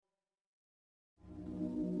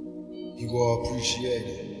You all appreciate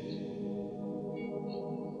it.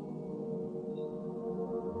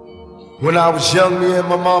 When I was young, me and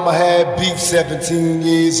my mama had beef, 17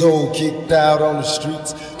 years old, kicked out on the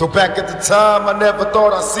streets. Though back at the time, I never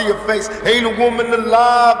thought I'd see her face. Ain't a woman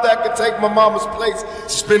alive that could take my mama's place.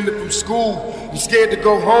 Suspended from school, I'm scared to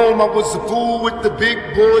go home. I was a fool with the big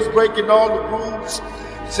boys, breaking all the rules.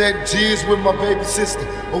 Shed tears with my baby sister.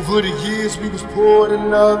 Over the years, we was poor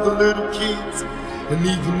than other little kids. And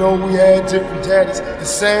even though we had different daddies, the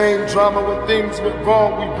same drama when things went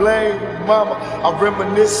wrong, we blame mama. I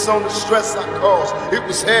reminisce on the stress I caused. It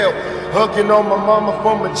was hell, hugging on my mama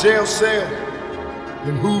from a jail cell.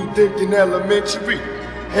 And who thinking elementary?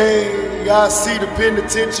 Hey, I see the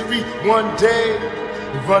penitentiary one day.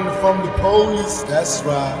 Running from the police, that's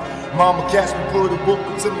right. Mama catch me, put a whoop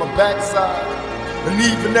into my backside. And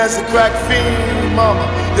even as a crack fiend, mama,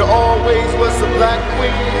 you always was a black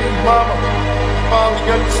queen, mama.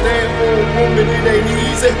 Finally understand for a woman it ain't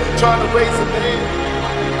easy trying to raise a man.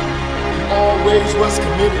 You always was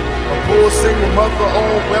committed, a poor single mother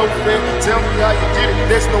on welfare. Tell me how you did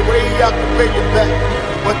it, there's no way I can pay you back.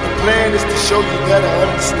 But the plan is to show you that I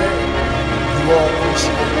understand. You all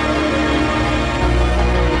appreciate it.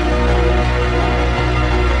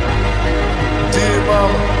 Dear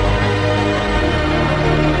mama,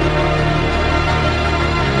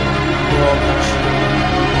 you all appreciate it.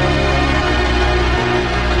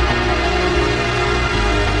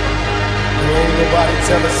 Ain't nobody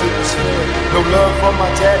tell us it was fair. No love from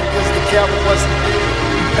my daddy cause the coward wasn't there.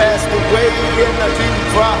 He passed away and I didn't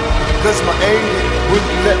cry cause my anger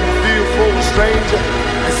wouldn't let me feel for a stranger.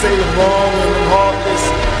 They say I'm wrong and I'm heartless,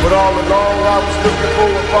 but all along I was looking for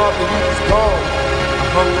a father who was gone. I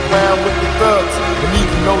hung around with the thugs, and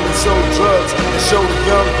even though they sold drugs, they showed a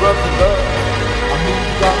young brother love. I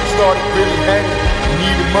moved out and started really hanging. I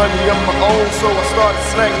needed money of my own, so I started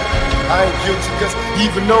slanging. I ain't guilty cause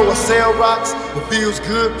even though I sell rocks, it feels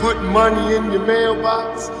good putting money in your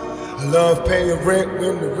mailbox. I love paying rent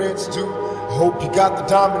when the rent's due. I hope you got the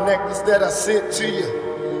diamond necklace that I sent to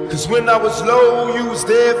you. Cause when I was low, you was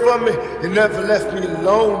there for me. You never left me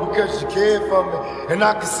alone because you cared for me. And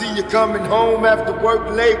I can see you coming home after work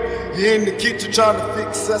late. You're in the kitchen trying to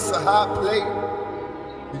fix us a hot plate.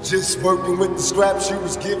 You're just working with the scraps you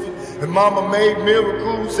was given. And mama made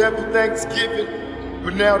miracles every Thanksgiving.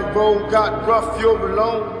 But now the road got rough, you're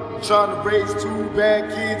alone. You're trying to raise two bad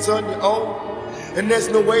kids on your own. And there's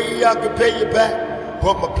no way I can pay you back.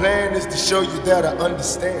 But my plan is to show you that I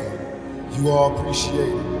understand. You all appreciate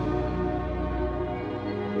it.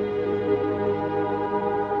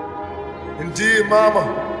 And dear mama,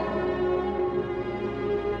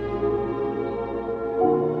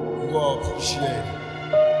 you all appreciate it.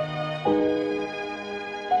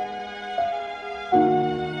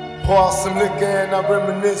 Pour out some liquor and I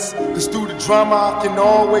reminisce. Cause through the drama I can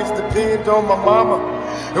always depend on my mama.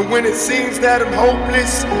 And when it seems that I'm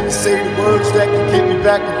hopeless, I say the words that can get me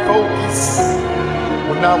back in focus.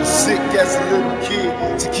 When I was sick as a little kid,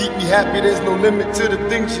 to keep me happy there's no limit to the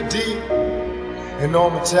things you did. And all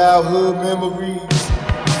my childhood memories,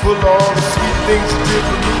 full of all the sweet things you did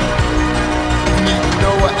for me. You need to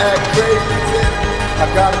know I act crazy, I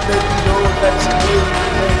gotta make you know that you did for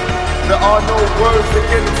me. There are no words that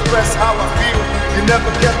can express how I feel. You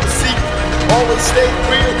never kept a secret, always stayed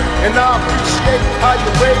real. And I appreciate how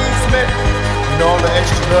you raised me and all the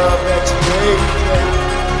extra love that you gave me.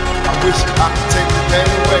 I wish I could take the pain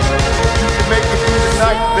away. You can make it through the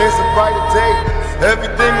night, there's a brighter day.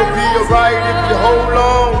 Everything will be alright if you hold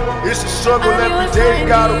on. It's a struggle every day,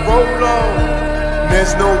 gotta roll on. And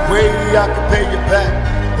there's no way I can pay you back,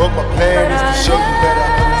 but my plan is to show you that I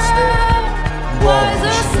understand. You all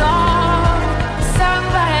appreciate it.